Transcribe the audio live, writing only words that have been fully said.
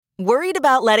Worried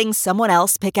about letting someone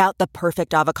else pick out the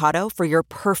perfect avocado for your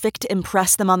perfect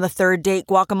impress them on the third date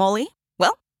guacamole?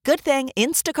 Well, good thing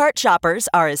Instacart shoppers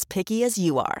are as picky as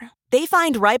you are. They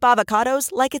find ripe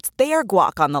avocados like it's their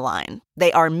guac on the line.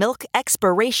 They are milk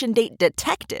expiration date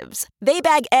detectives. They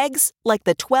bag eggs like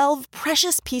the 12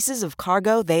 precious pieces of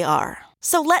cargo they are.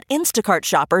 So let Instacart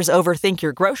shoppers overthink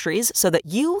your groceries so that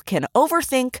you can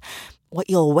overthink what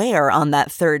you'll wear on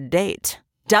that third date.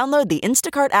 Download the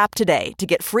Instacart app today to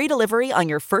get free delivery on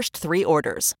your first 3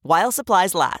 orders, while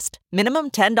supplies last.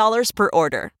 Minimum $10 per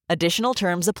order. Additional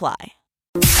terms apply.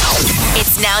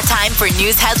 It's now time for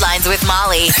news headlines with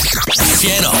Molly.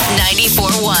 Channel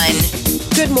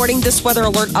 94.1. Good morning. This weather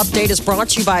alert update is brought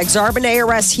to you by Exarban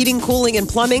ARS Heating, Cooling, and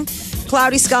Plumbing.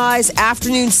 Cloudy skies,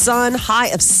 afternoon sun, high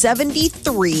of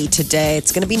 73 today.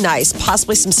 It's going to be nice.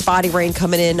 Possibly some spotty rain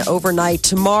coming in overnight.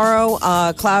 Tomorrow,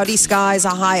 cloudy skies, a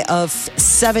high of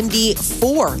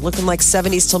 74. Looking like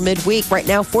 70s till midweek. Right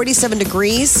now, 47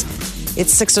 degrees.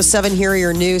 It's 6:07. Here are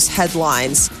your news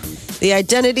headlines. The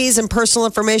identities and personal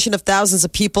information of thousands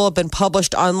of people have been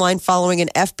published online following an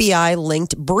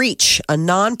FBI-linked breach. A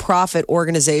nonprofit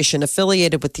organization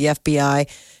affiliated with the FBI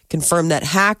confirmed that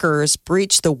hackers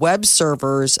breached the web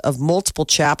servers of multiple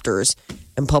chapters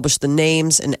and published the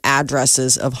names and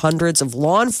addresses of hundreds of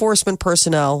law enforcement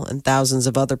personnel and thousands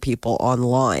of other people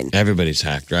online. Everybody's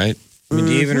hacked, right? I mean,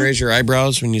 do you even raise your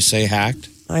eyebrows when you say hacked?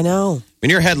 I know.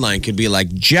 And your headline could be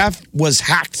like, Jeff was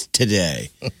hacked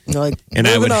today. Like, and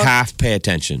I would half pay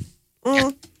attention.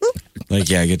 Like,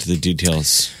 yeah, get to the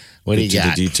details. What do you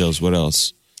got? The details. What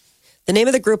else? The name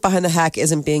of the group behind the hack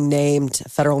isn't being named. A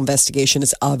federal investigation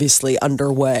is obviously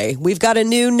underway. We've got a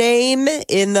new name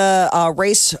in the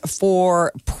race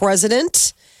for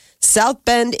president. South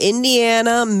Bend,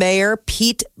 Indiana Mayor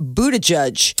Pete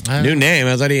Buttigieg. New name.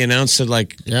 I thought he announced it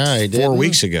like 4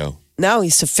 weeks ago. No,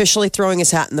 he's officially throwing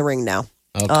his hat in the ring now.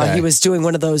 Okay. He was doing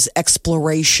one of those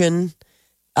exploration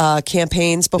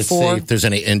campaigns before. To see if there's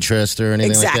any interest or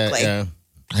anything like that. Exactly. Yeah.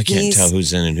 I can't tell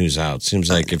who's in and who's out. Seems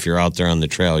like if you're out there on the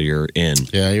trail, you're in.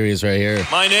 Yeah, here he is right here.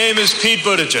 My name is Pete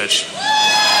Buttigieg.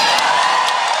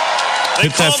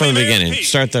 Put that from the beginning.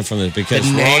 Start that from the because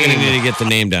we're all going to need to get the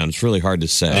name down. It's really hard to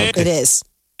say. It is.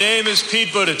 My name is Pete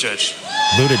Buttigieg.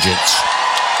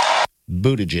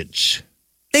 Buttigieg.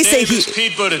 They say name is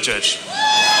Pete Buttigieg.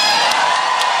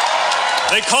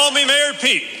 They call me Mayor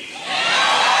Pete.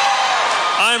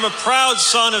 I am a proud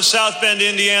son of South Bend,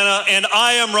 Indiana, and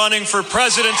I am running for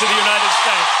president of the United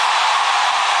States.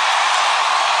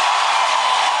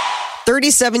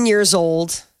 37 years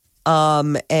old,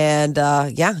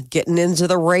 getting into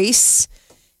the race.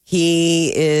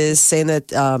 He is saying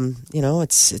that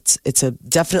it's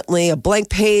definitely a blank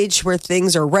page where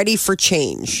things are ready for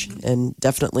change, and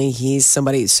definitely he's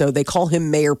somebody. So they call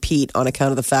him Mayor Pete on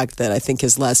account of the fact that I think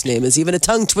his last name is even a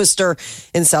tongue twister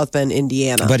in South Bend,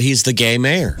 Indiana. But he's the gay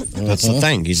mayor. That's the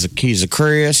thing. He's a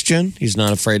Christian. He's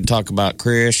not afraid to talk about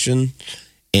Christian,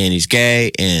 and he's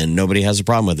gay, and nobody has a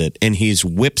problem with it. And he's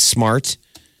whip smart.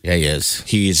 Yeah, he is.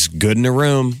 He's good in the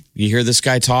room. You hear this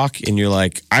guy talk, and you're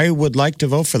like, I would like to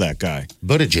vote for that guy.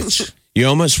 Buttigieg. You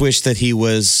almost wish that he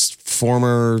was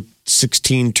former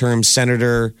 16-term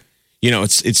senator. You know,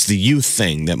 it's the youth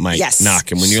thing that might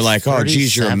knock him. When you're like, oh,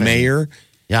 geez, you're a mayor.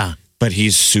 Yeah. But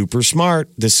he's super smart.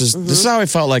 This is how I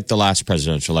felt like the last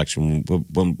presidential election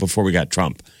before we got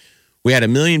Trump. We had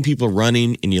 1 million people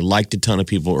running, and you liked a ton of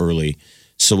people early.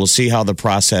 So we'll see how the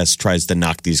process tries to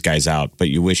knock these guys out. But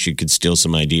you wish you could steal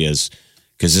some ideas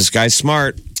because this guy's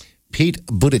smart. Pete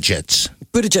Buttigieg.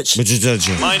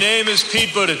 My name is Pete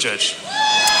Buttigieg.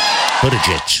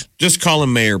 Buttigieg. Just call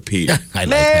him Mayor Pete.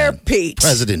 Mayor Pete.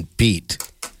 President Pete.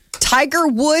 Tiger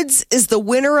Woods is the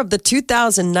winner of the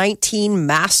 2019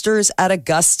 Masters at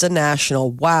Augusta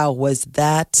National. Wow, was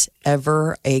that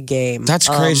ever a game? That's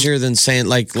crazier than saying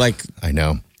like I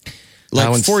know.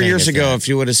 Like 4 years ago, if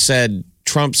you would have said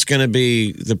Trump's going to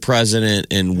be the president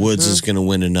and Woods is going to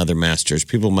win another Masters,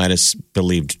 people might have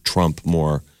believed Trump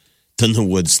more than the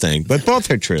Woods thing. But both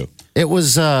are true. It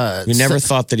was. We never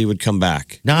thought that he would come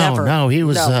back. No, he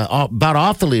was about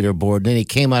off the leaderboard. And then he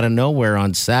came out of nowhere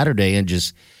on Saturday and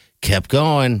just kept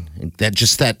going.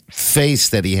 That face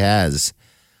that he has,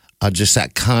 just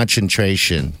that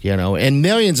concentration, and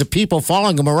millions of people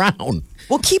following him around.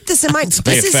 Well, keep this in mind.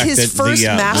 This is his first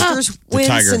Masters win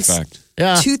since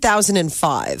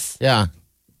 2005. Yeah.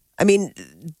 I mean,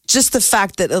 just the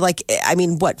fact that,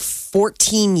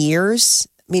 14 years?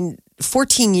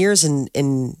 14 years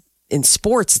in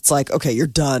sports, it's like, okay, you're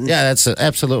done. Yeah, that's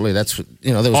absolutely. That's,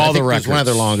 there was all the records.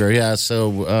 Rather longer. Yeah,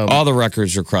 so. All the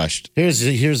records are crushed. Here's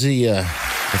the This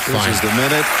is the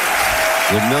minute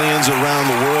that millions around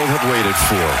the world have waited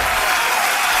for.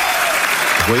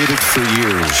 Waited for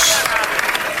years.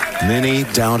 Many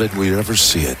doubted we'd ever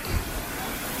see it.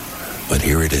 But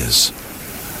here it is.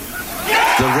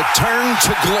 The return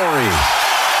to glory.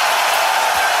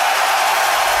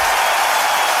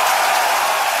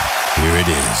 Here it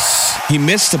is. He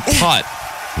missed a putt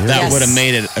that would have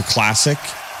made it a classic.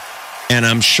 And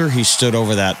I'm sure he stood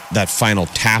over that final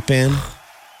tap in.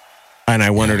 And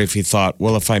I wondered if he thought,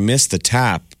 well, if I miss the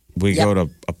tap, we go to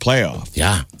a playoff.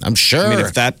 Yeah, I'm sure. I mean,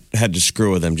 if that had to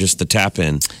screw with him, just the tap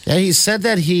in. Yeah, he said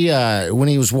that he, when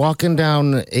he was walking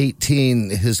down 18,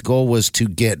 his goal was to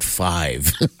get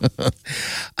 5.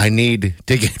 I need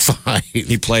to get 5.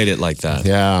 He played it like that.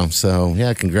 Yeah, so,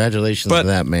 yeah, congratulations to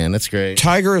that, man. That's great.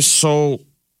 Tiger is so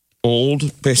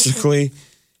old, basically,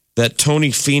 that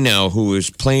Tony Finau, who was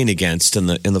playing against in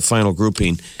the final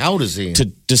grouping, how old is he?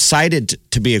 Decided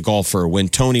to be a golfer when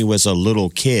Tony was a little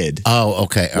kid. Oh,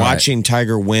 okay. All watching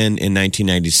Tiger win in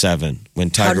 1997 when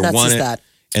Tiger won it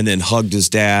and then hugged his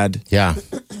dad. Yeah.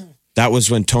 That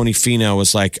was when Tony Finau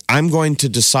was like, I'm going to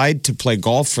decide to play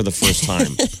golf for the first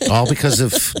time. All because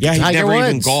of yeah, he Tiger never Woods.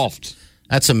 even golfed.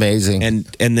 That's amazing. And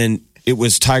then it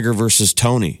was Tiger versus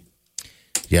Tony.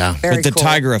 Yeah. But the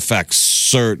Tiger effect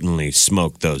certainly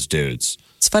smoked those dudes.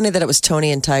 It's funny that it was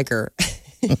Tony and Tiger.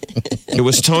 It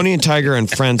was Tony and Tiger and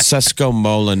Francesco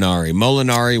Molinari.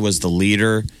 Molinari was the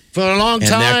leader. For a long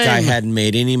time. And that guy hadn't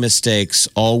made any mistakes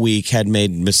all week,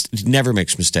 never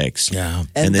makes mistakes. Yeah.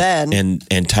 And then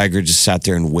and Tiger just sat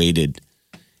there and waited.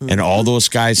 And all those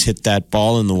guys hit that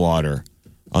ball in the water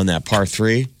on that par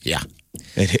 3. Yeah.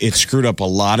 It screwed up a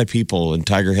lot of people, and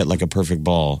Tiger hit like a perfect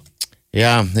ball.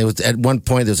 Yeah, it was at one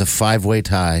point there was a 5-way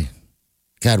tie.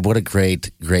 God, what a great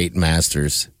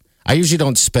Masters. I usually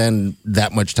don't spend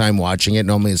that much time watching it.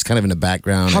 Normally it's kind of in the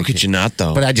background. How could you not,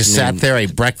 though? But I just sat there,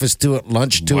 ate breakfast to it,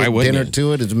 lunch to it, dinner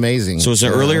to it. It's amazing. So it was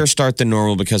an earlier start than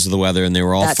normal because of the weather, and they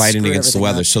were all fighting against the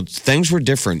weather. So things were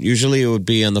different. Usually it would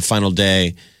be on the final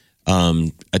day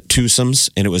a twosomes,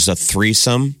 and it was a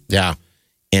threesome. Yeah.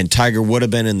 And Tiger would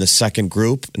have been in the second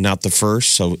group, not the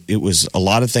first. So it was a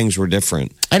lot of things were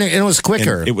different. And it was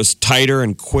quicker. And it was tighter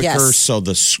and quicker. Yes. So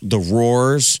the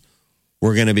roars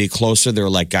were going to be closer. They were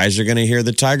like, guys are going to hear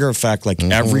the Tiger effect. Like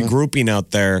every grouping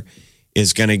out there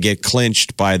is going to get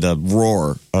clinched by the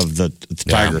roar of the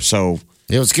Tiger. So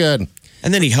it was good.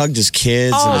 And then he hugged his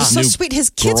kids. Oh, and his so new sweet. His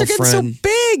kids are getting so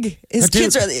big.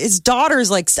 His daughters,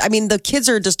 the kids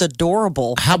are just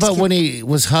adorable. How about when he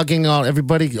was hugging all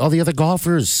the other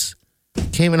golfers?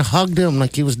 Came and hugged him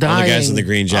like he was dying. All the guys in the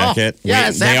green jacket. Oh,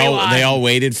 yes, they all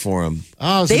waited for him.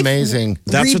 Oh, it's amazing.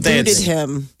 That's what they had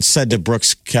him. said to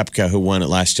Brooks Koepka, who won it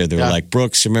last year. They were like,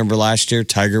 Brooks, remember last year?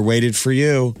 Tiger waited for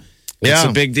you. It's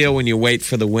a big deal when you wait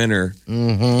for the winner.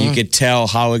 Mm-hmm. You could tell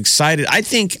how excited.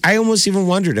 I almost even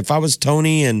wondered if I was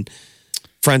Tony and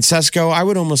Francesco, I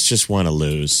would almost just want to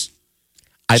lose.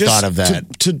 I thought of that.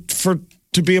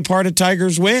 To be a part of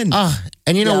Tiger's win.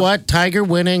 And you know what? Tiger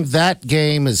winning, that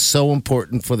game is so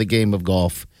important for the game of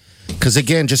golf. Because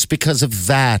again, just because of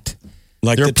that,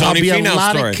 like there'll the Tony probably be a Finau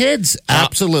lot story. of kids.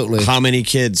 Absolutely. How many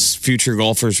kids, future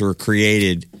golfers, were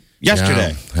created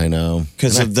yesterday? Yeah, I know.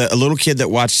 Because of a little kid that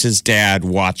watched his dad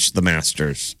watch the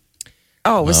Masters.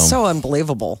 Oh, it was so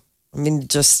unbelievable. I mean,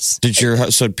 just...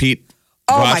 So Pete...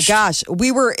 Oh my gosh. We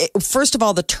were, first of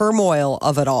all, the turmoil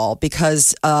of it all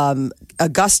because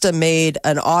Augusta made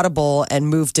an audible and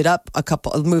moved it up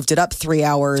 3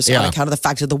 hours on account of the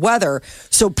fact of the weather.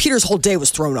 So Peter's whole day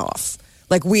was thrown off.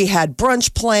 Like we had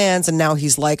brunch plans and now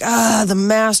he's like, the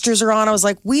Masters are on. I was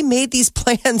like, we made these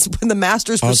plans when the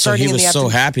Masters were starting in the afternoon. He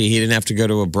was so happy he didn't have to go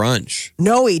to a brunch.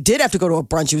 No, he did have to go to a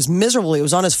brunch. He was miserable. He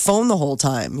was on his phone the whole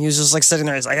time. He was just like sitting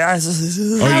there. He's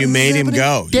like, you made him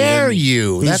go. Dare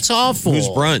you? That's awful. Who's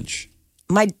brunch?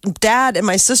 My dad and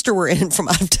my sister were in from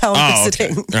out of town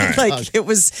visiting. Okay. Right. It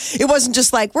wasn't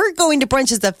just like we're going to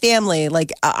brunch as a family.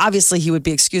 Like obviously he would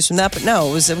be excused from that, but no,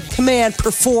 it was a command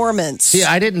performance. See,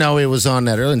 I didn't know it was on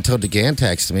that early until DeGan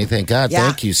texted me. Thank God,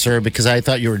 thank you, sir, because I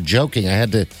thought you were joking. I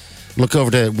had to look over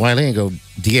to Wiley and go,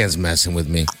 DeGan's messing with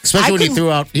me, especially when he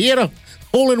threw out. He had a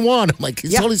hole in one. I'm like,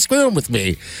 he's totally screwing with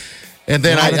me. And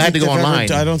then I had to go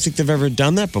online. I don't think they've ever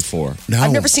done that before. No.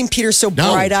 I've never seen Peter so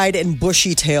bright-eyed and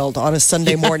bushy-tailed on a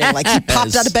Sunday morning. Like he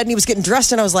popped out of bed and he was getting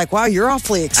dressed, and I was like, "Wow, you're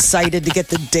awfully excited to get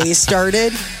the day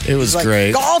started." It was like,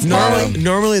 great. Golf,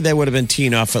 normally they would have been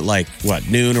teeing off at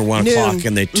noon or 1 o'clock,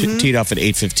 and they teed off at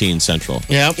 8:15 Central.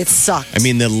 Yeah, it sucked. I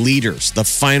mean, the leaders, the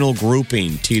final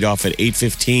grouping, teed off at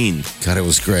 8:15. God, it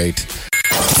was great.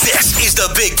 This is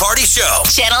the Big Party Show.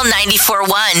 Channel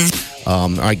 94.1.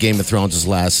 Our Game of Thrones was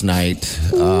last night.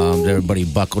 Everybody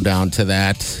buckled down to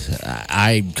that.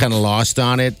 I kind of lost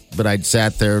on it, but I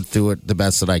sat there through it the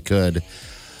best that I could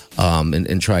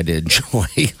and tried to enjoy.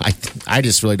 I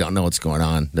just really don't know what's going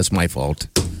on. That's my fault.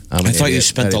 I thought you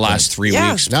spent the last 3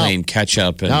 weeks playing catch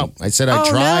up. No, I said I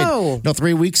tried. No.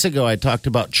 3 weeks ago I talked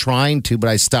about trying to, but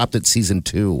I stopped at season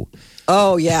 2.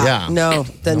 Oh, yeah. Yeah. No,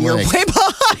 then I'm you're like- way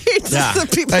behind. Yeah. The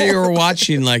people. You were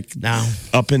watching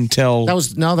up until That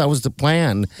was the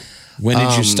plan. when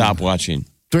did you stop watching?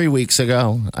 3 weeks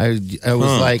ago, I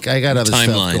was like, I got other stuff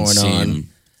Timeline going on. seemed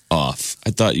off.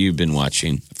 I thought you'd been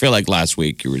watching. I feel like last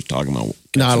week you were talking about.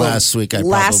 No, last week I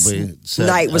Last probably said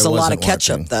night was I a lot of wasn't catch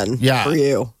up watching. then Yeah. for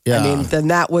you. Yeah. I mean, then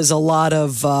that was a lot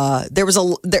of there was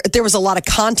a lot of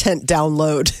content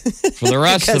download. For the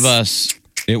rest of Because- us,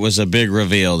 it was a big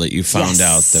reveal that you found Yes.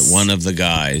 out that one of the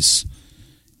guys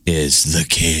is the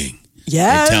king.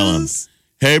 Yes. They tell him,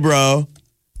 hey, bro,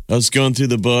 I was going through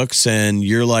the books and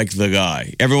you're like the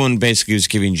guy. Everyone basically was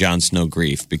giving Jon Snow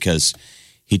grief because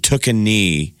he took a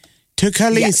knee to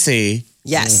Khaleesi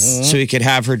Yes. so he could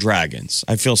have her dragons.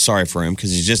 I feel sorry for him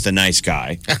because he's just a nice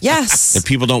guy. Yes. If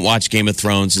people don't watch Game of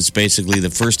Thrones, it's basically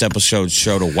the first episode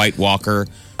showed a White Walker,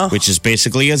 which is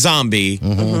basically a zombie.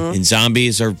 And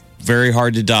zombies are very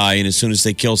hard to die. And as soon as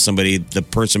they kill somebody, the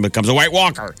person becomes a White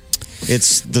Walker.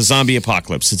 It's the zombie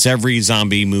apocalypse. It's every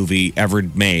zombie movie ever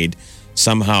made.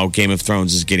 Somehow Game of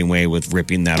Thrones is getting away with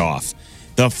ripping that off.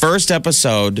 The first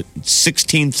episode,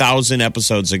 16,000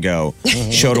 episodes ago,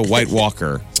 showed a White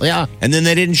Walker. Yeah. And then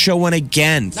they didn't show one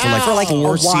again for like For like 4 a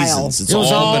while. seasons. It's It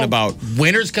was all been about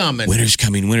winter's coming. winter's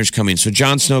coming, winter's coming. So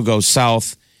Jon Snow goes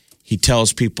south. He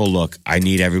tells people, look, I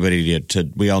need everybody to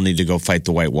we all need to go fight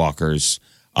the White Walkers.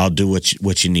 I'll do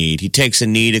what you need. He takes a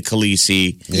knee to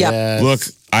Khaleesi. Yep. Yes. Look,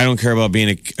 I don't care about being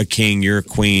a king. You're a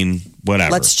queen.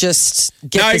 Whatever. Let's just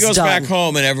get now he this goes done. back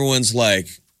home and everyone's like,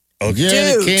 okay, You're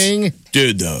the Dude. king.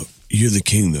 dude, though, you're the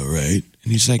king, though, right?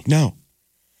 And he's like, no,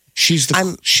 she's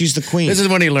the queen. This is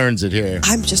when he learns it here.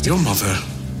 I'm just Your mother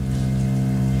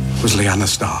was Lyanna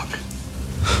Stark.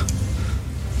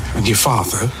 And your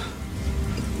father,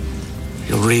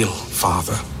 your real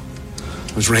father,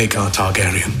 was Rhaegar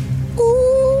Targaryen.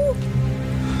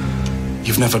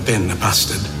 You've never been a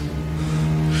bastard.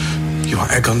 You are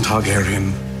Aegon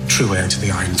Targaryen, true heir to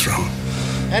the Iron Throne.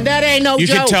 And that ain't no You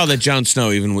joke. could tell that Jon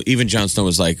Snow, even Jon Snow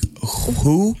was like,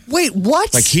 who? wait.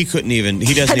 What? Like he doesn't even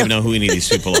know who any of these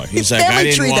people are. He's like, I Family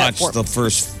didn't tree that watch for- the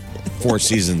first 4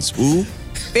 seasons. Who?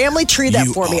 Family tree that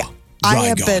You for me. are I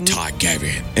have Rhaegar been.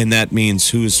 Targaryen. And that means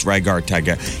who's Rhaegar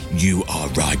Targaryen? You are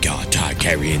Rhaegar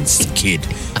Targaryen's kid.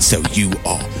 So you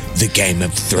are the Game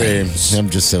of Thrones. I'm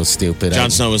just so stupid.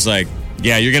 Jon Snow was like,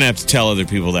 yeah, you're going to have to tell other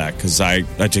people that because I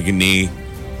took a knee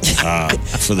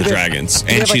for the dragons. We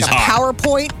And have like she's a hot.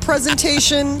 PowerPoint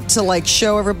presentation to like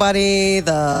show everybody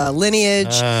the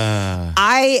lineage.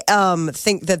 I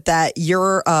think that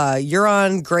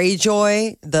Euron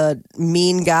Greyjoy, the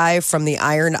mean guy from the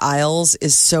Iron Isles,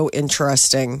 is so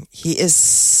interesting. He is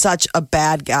such a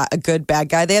bad guy, a good bad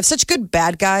guy. They have such good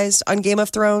bad guys on Game of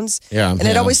Thrones. Yeah, and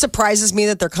it yeah. always surprises me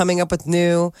that they're coming up with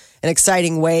new and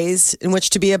exciting ways in which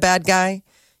to be a bad guy.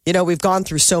 You know, we've gone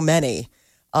through so many.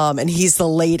 And he's the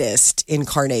latest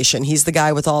incarnation. He's the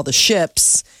guy with all the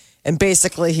ships. And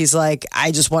basically, he's like,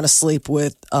 I just want to sleep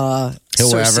with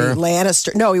Cersei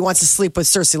Lannister. No, he wants to sleep with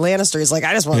Cersei Lannister. He's like,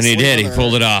 I just want And to he sleep did. with He her.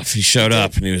 pulled it off. He showed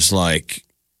up and he was like,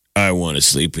 I want to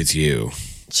sleep with you.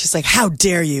 She's like, how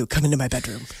dare you come into my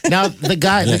bedroom? Now the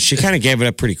guy, Yeah, she kind of gave it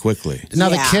up pretty quickly. now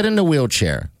the Yeah. kid in the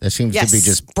wheelchair that seems to be Yes,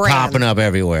 just Bran. popping up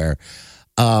everywhere.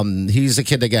 He's the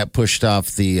kid that got pushed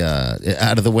off the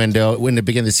out of the window in the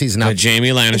beginning of the season. Now, Jamie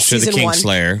Lannister, the season 1.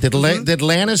 Kingslayer. did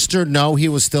Lannister know he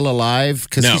was still alive?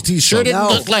 Because No. he sure didn't No.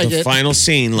 look like The it. final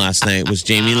scene last night was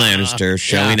Jamie Lannister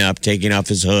showing up, taking off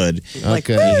his hood.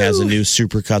 Okay. He has a new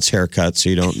Supercuts haircut, so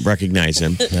you don't recognize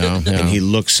him. No, no. And he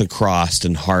looks across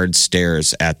and hard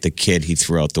stares at the kid he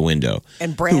threw out the window.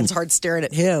 And Bran's hard staring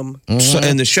at him. So,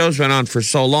 and the show's went on for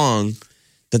so long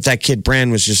that kid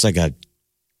Bran was just like a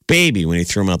baby when he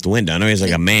threw him out the window. I know he's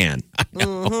like a man.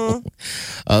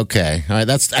 Okay, all right.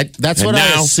 That's And what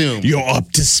now I assumed. you're up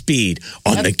to speed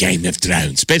on the Game of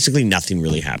Thrones. Basically, nothing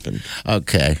really happened.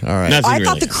 Okay, all right. Nothing I really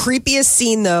thought the happened. creepiest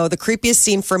scene, though, the creepiest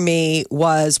scene for me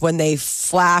was when they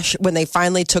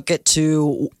finally took it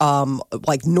to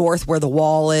like north where the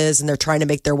wall is, and they're trying to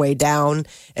make their way down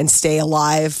and stay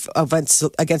alive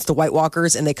against the White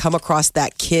Walkers, and they come across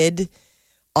that kid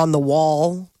on the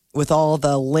wall with all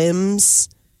the limbs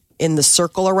in the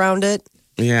circle around it.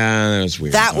 Yeah, that was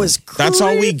weird. That though. was That's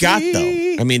all we got, though.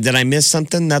 creepy. I mean, did I miss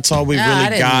something? That's all we Yeah, I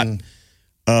really got didn't-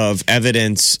 of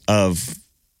evidence of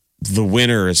the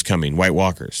winter is coming, White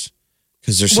Walkers,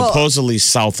 because they're supposedly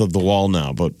south of the wall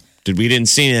now. But we didn't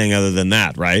see anything other than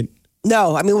that, right?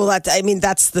 No, I mean,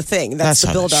 that's the thing. That's the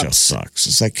how build-up. the show sucks.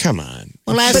 It's like, come on.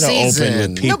 Well, last season, opened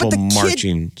with people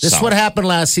marching. This is what happened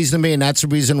last season to me, and that's the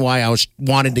reason why I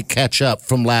wanted to catch up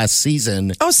from last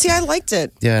season. Oh, see, I liked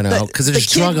it. Yeah, no, because it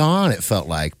just drug on, it felt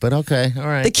like. But okay, all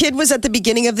right. The kid was at the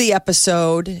beginning of the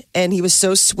episode, and he was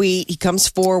so sweet. He comes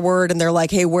forward, and they're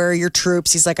like, hey, where are your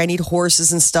troops? He's like, I need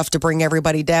horses and stuff to bring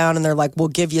everybody down. And they're like, we'll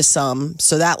give you some.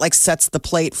 So that like sets the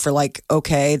plate for like,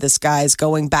 okay, this guy's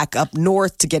going back up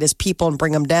north to get his people and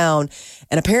bring them down.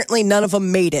 And apparently none of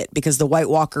them made it because the White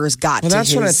Walkers got to his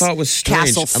that's what I thought was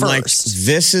strange. castle I'm like, first.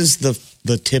 this is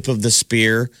the tip of the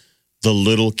spear, the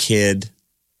little kid.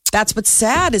 That's what's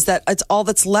sad is that it's all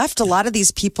that's left. A lot of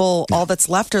these people, all that's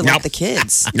left are like the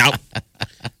kids. Nope.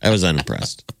 I was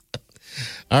unimpressed.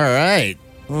 All right.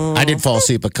 I did fall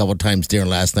asleep a couple times during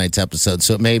last night's episode,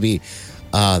 so maybe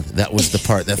that was the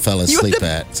part that fell asleep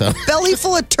at. So belly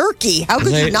full of turkey. How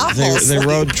could you not fall asleep? They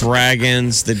rode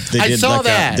dragons. They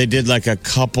did like a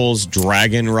couple's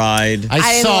dragon ride.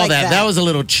 I saw that. That was a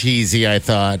little cheesy, I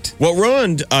thought. What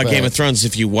ruined Game of Thrones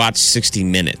if you watch 60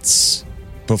 Minutes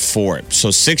before it. So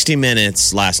 60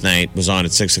 Minutes last night was on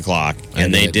at 6 o'clock,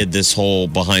 and they did this whole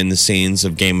behind the scenes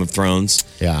of Game of Thrones.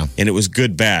 Yeah. And it was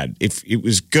good, bad. If it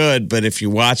was good, but if you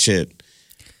watch it,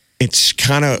 it's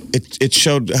kind of it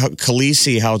showed how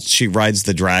Khaleesi, how she rides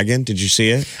the dragon. Did you see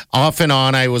it? Off and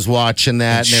on, I was watching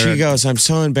that. And she goes, I'm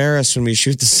so embarrassed when we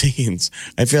shoot the scenes.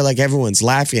 I feel like everyone's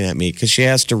laughing at me because she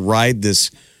has to ride this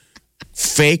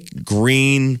fake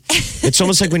green. It's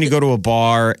almost like when you go to a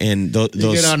bar and those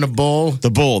you get on the bull,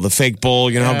 the fake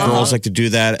bull. You know how girls like to do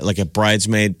that, like a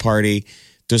bridesmaid party.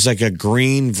 There's like a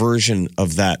green version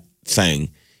of that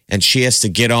thing, and she has to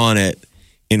get on it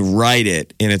and ride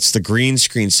it, and it's the green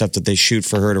screen stuff that they shoot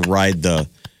for her to ride the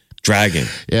dragon.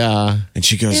 Yeah. And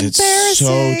she goes, it's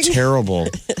so terrible.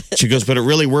 She goes, but it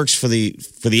really works for the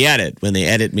edit. When they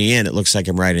edit me in, it looks like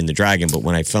I'm riding the dragon, but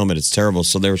when I film it, it's terrible.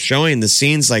 So they were showing the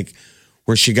scenes like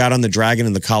where she got on the dragon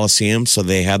in the Coliseum, so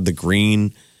they had the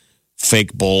green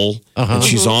fake bull, and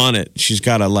she's on it. She's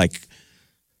got to like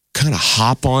kind of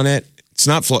hop on it. It's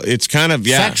not. It's kind of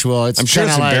sexual. I'm sure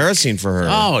it's embarrassing for her.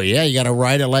 Oh yeah, you got to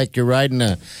ride it like you're riding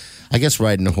a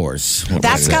horse.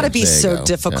 That's got to be so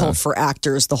difficult for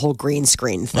actors. The whole green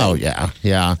screen thing. Oh yeah.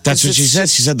 That's what she said.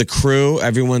 She said the crew,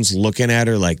 everyone's looking at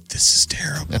her like this is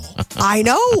terrible. I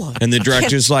know. And the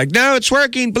director's like, no, it's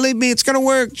working. Believe me, it's going to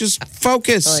work. Just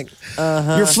focus. Like,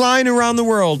 You're flying around the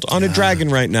world on a dragon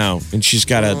right now, and she's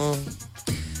got to.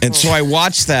 And so I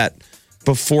watched that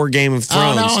before Game of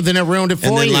Thrones. Oh, no, then it ruined it for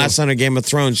you. And then last night on Game of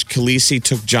Thrones, Khaleesi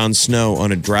took Jon Snow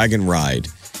on a dragon ride,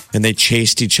 and they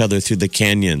chased each other through the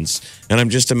canyons. And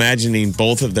I'm just imagining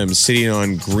both of them sitting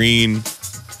on green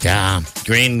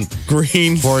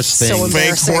horse thing. So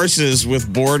fake horses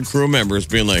with bored crew members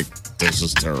being like, this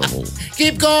is terrible.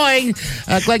 Keep going.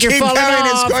 Act like you're falling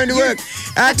off. It's going to work.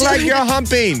 Act like you're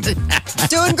humping.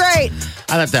 Doing great.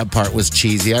 I thought that part was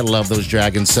cheesy. I love those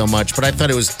dragons so much, but I thought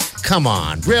it was, come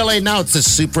on, really? Now it's the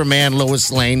Superman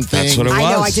Lois Lane thing. That's what it was.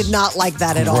 I know. I did not like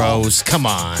that at all. Gross. Come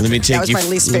on. Let me take you. my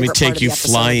least Let me favorite take part of you the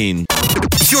episode. flying.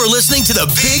 You're listening to the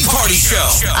Big Party Show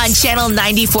on Channel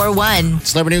 94.1.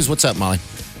 Celebrity News, what's up, Molly?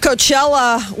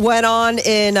 Coachella went on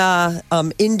in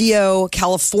Indio,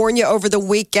 California over the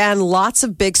weekend. Lots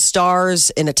of big stars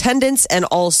in attendance and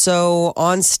also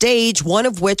on stage, one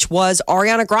of which was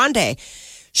Ariana Grande.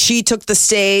 She took the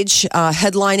stage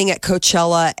headlining at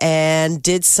Coachella and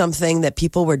did something that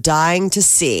people were dying to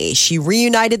see. She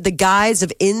reunited the guys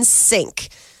of NSYNC,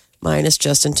 minus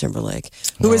Justin Timberlake,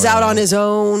 who was out on his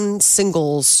own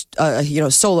singles,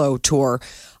 solo tour.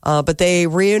 But they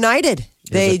reunited.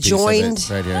 They joined.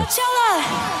 Right here. Coachella.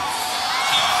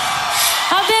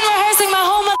 I've been rehearsing my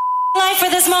whole life for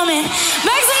this moment.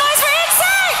 Make some noise for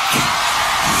NSYNC!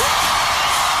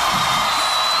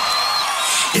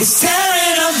 It's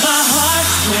tearing up my heart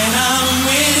when I'm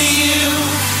with you.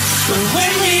 But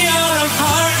when we are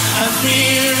apart, I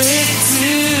feel it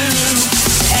too.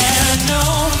 And no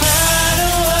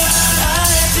matter what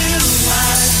I do,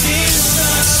 I feel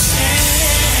the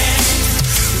same.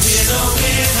 With or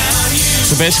without you.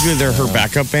 So basically, they're her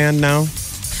backup band now.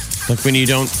 Like when you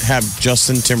don't have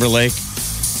Justin Timberlake,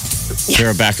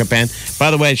 they're a backup band.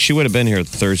 By the way, she would have been here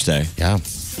Thursday. Yeah.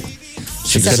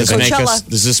 Does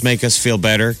this make us feel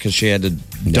better? Because she had to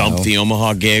dump the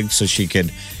Omaha gig so she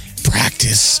could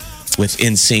practice with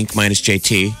NSYNC minus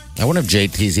JT. I wonder if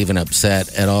JT's even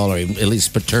upset at all, or at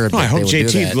least perturbed. I hope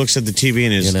JT looks at the TV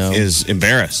and is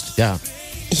embarrassed. Yeah.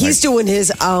 He's doing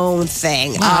his own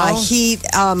thing.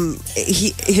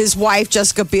 His wife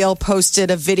Jessica Biel posted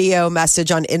a video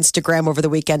message on Instagram over the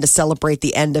weekend to celebrate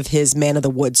the end of his Man of the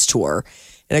Woods tour,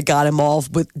 and it got him all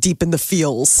deep in the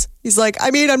feels. He's like,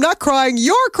 I mean, I'm not crying,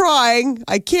 you're crying.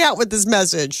 I can't with this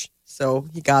message. So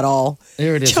he got all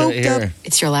here it is, choked right here. up.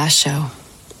 It's your last show.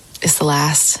 It's the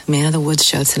last Man of the Woods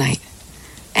show tonight,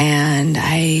 and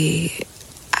I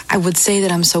would say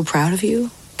that I'm so proud of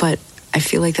you, but I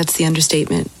feel like that's the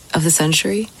understatement of the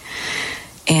century,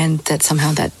 and that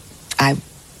somehow that I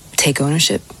take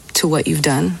ownership to what you've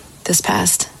done this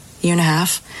past year and a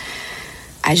half.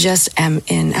 I just am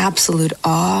in absolute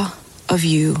awe of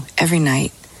you every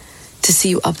night, to see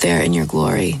you up there in your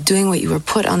glory, doing what you were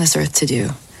put on this earth to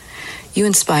do. You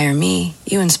inspire me,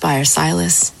 you inspire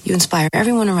Silas, you inspire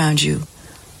everyone around you,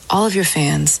 all of your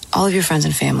fans, all of your friends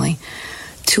and family,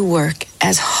 to work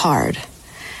as hard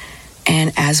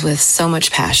and as with so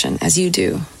much passion as you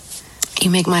do. You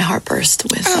make my heart burst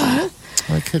with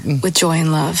joy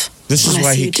and love. This is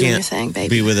why he you doing your can't thing,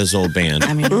 baby. be with his old band.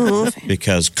 I'm your fan.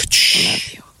 Because I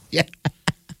love you. Yeah,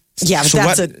 but So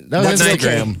that's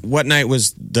what night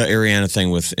was the Ariana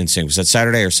thing with NSYNC? Was that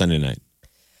Saturday or Sunday night?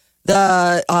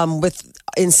 the with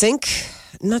NSYNC.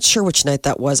 Not sure which night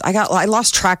that was. I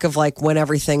lost track of like when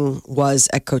everything was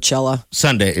at Coachella.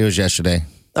 Sunday. It was yesterday.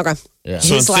 Okay. Yeah.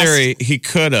 So in theory, he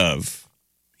could have.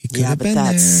 He could Yeah, have but been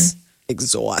that's there. I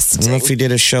exhausting. don't know if he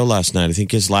did a show last night. I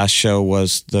think his last show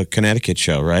was the Connecticut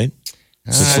show, right?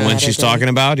 Is this the one she's talking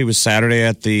about? He was Saturday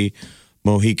at the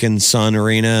Mohegan Sun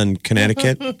Arena in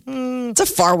Connecticut. It's a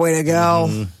far way to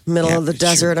go. Middle of the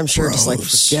desert. I'm sure just like,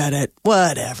 gross. forget it.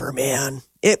 Whatever, man.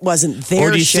 It wasn't their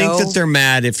Or do you show. think that they're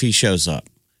mad if he shows up?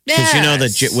 Because you know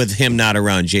that with him not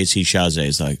around, JC Chazé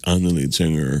is like, I'm the lead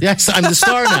singer. Yes, I'm the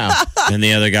star now. And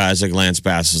the other guys, like Lance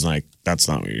Bass, is like, that's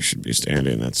not where you should be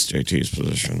standing. That's JT's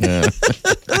position. Yeah.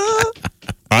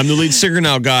 I'm the lead singer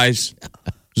now, guys.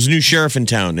 There's a new sheriff in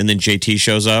town. And then JT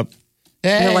shows up.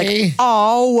 And they're like,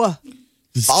 oh,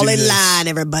 fall in line,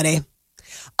 everybody.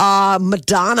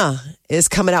 Madonna is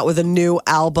coming out with a new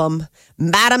album,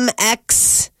 Madam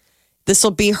X. This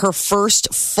will be her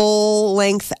first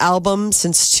full-length album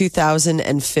since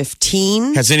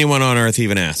 2015. Has anyone on earth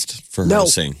even asked for her to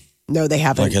sing? No, they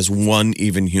haven't. Like, has one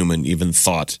even human even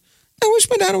thought, I wish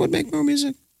Madonna would make more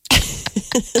music?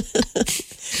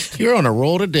 You're on a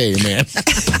roll today, man.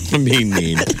 I'm being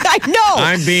mean. I know.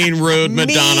 I'm being rude,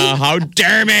 Madonna. How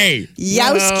dare me?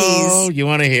 Yowskis. Oh, you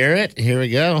want to hear it? Here we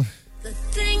go. The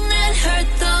thing that hurt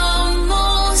the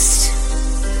most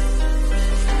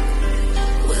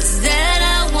was that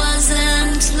I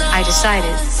wasn't lost. I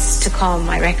decided to call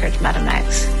my record Madam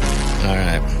X. All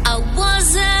right. I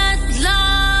wasn't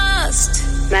lost.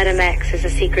 Madam X is a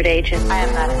secret agent. I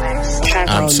am Madam X.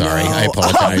 I'm sorry. I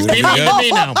apologize. Be mean to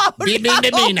me now. Be mean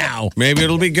to me now. Maybe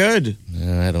it'll be good.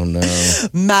 I don't know.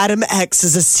 Madam X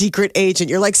is a secret agent.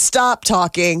 You're like, stop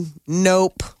talking.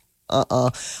 Nope.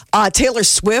 Taylor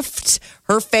Swift,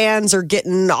 her fans are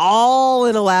getting all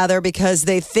in a lather because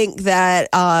they think that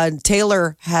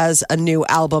Taylor has a new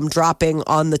album dropping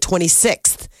on the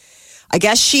 26th. I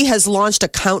guess she has launched a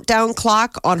countdown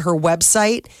clock on her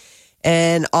website.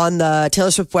 And on the Taylor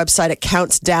Swift website, it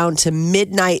counts down to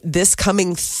midnight this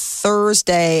coming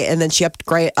Thursday. And then she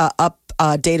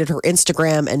updated her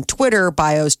Instagram and Twitter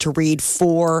bios to read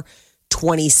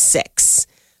 4/26.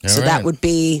 So that would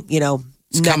be,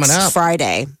 next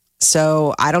Friday.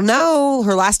 So I don't know.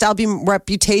 Her last album,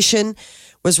 Reputation,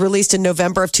 was released in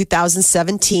November of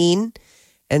 2017.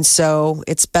 And so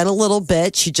it's been a little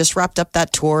bit. She just wrapped up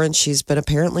that tour and she's been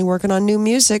apparently working on new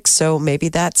music. So maybe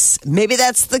that's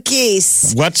the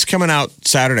case. What's coming out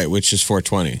Saturday, which is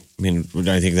 420? I mean,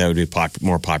 I think that would be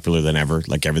more popular than ever.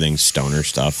 Like everything's stoner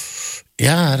stuff.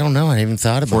 Yeah, I don't know. I haven't even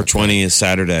thought about 420 is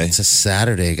Saturday. It's a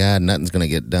Saturday. God, nothing's going to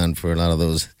get done for a lot of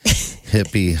those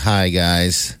hippie high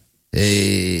guys.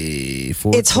 Hey,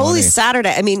 420. It's Holy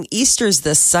Saturday. I mean, Easter's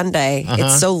this Sunday.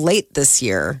 It's so late this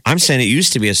year. I'm saying it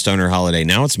used to be a stoner holiday.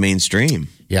 Now it's mainstream.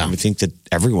 Yeah. I would think that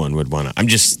everyone would want to. I'm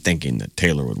just thinking that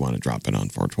Taylor would want to drop it on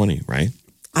 420, right?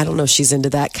 I don't know if she's into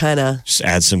that kind of. Just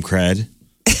add some cred.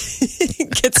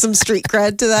 Get some street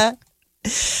cred to that.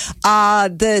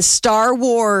 The Star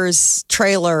Wars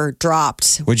trailer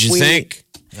dropped. What'd you think?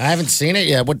 I haven't seen it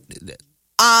yet. When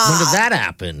did that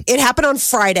happen? It happened on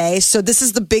Friday, so this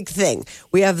is the big thing.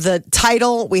 We have the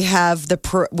title, we have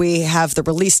the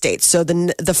release date. So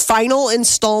the final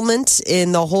installment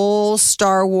in the whole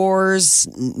Star Wars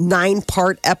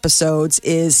 9-part episodes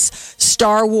is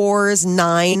Star Wars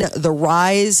 9: The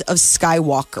Rise of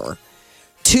Skywalker.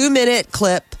 2-minute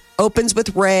clip Opens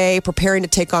with Rey preparing to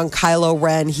take on Kylo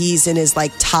Ren. He's in his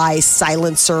like TIE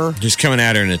silencer. Just coming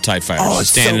at her in a TIE fighter. Oh, She's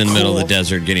standing so in the middle of the cool.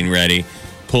 desert getting ready.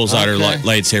 Pulls out her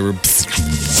lightsaber.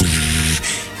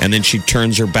 And then she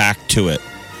turns her back to it.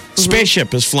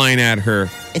 Spaceship is flying at her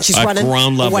And she's at running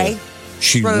ground level. away.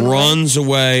 She Running runs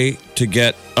away to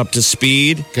get up to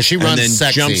speed. Because she runs and then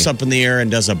sexy. jumps up in the air and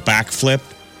does a backflip.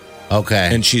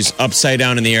 Okay. And she's upside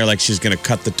down in the air like she's going to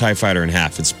cut the TIE fighter in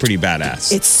half. It's pretty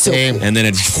badass. It's so cool. And then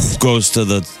it goes to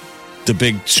the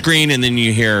big screen, and then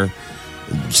you hear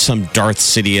some Darth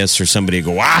Sidious or somebody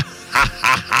go, ah!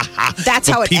 That's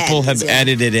But how it people ends, have yeah.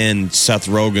 edited in Seth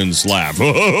Rogen's laugh. And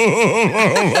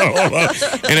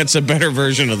it's a better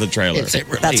version of the trailer. Is it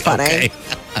really? That's funny. Okay.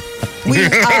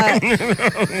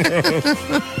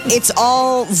 It's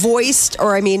all voiced,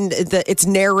 or it's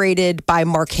narrated by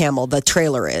Mark Hamill. The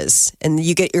trailer is, and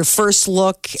you get your first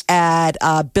look at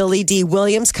Billy D.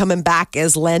 Williams coming back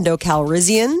as Lando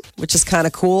Calrissian, which is kind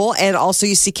of cool, and also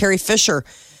you see Carrie Fisher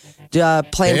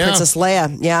playing Princess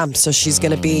Leia. Yeah, so she's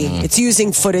going to be. It's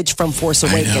using footage from Force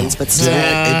Awakens, but still,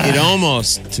 It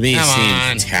almost, to me, Come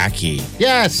seems on. tacky.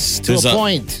 Yes, to There's a a-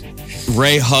 point.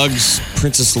 Ray hugs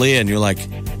Princess Leia, and you're like,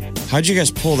 how'd you guys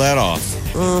pull that off?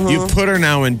 You put her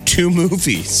now in 2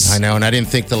 movies. I know, and I didn't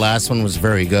think the last one was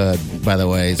very good, by the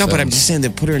way. No, but I'm just saying they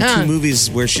put her in 2 movies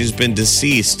where she's been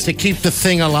deceased. to keep the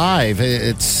thing alive.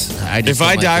 If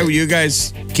I die, will you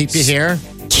guys keep you here?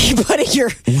 keep putting your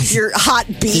hot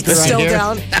beat it still right here.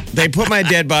 down. They put my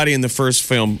dead body in the first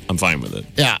film. I'm fine with it.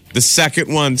 Yeah. The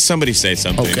second one, somebody say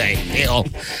something. Okay,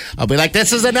 I'll be like,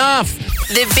 this is enough.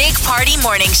 The Big Party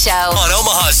Morning Show. On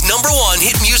Omaha's #1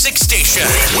 hit music station.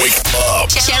 Wake up.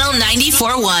 Channel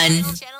 94.1.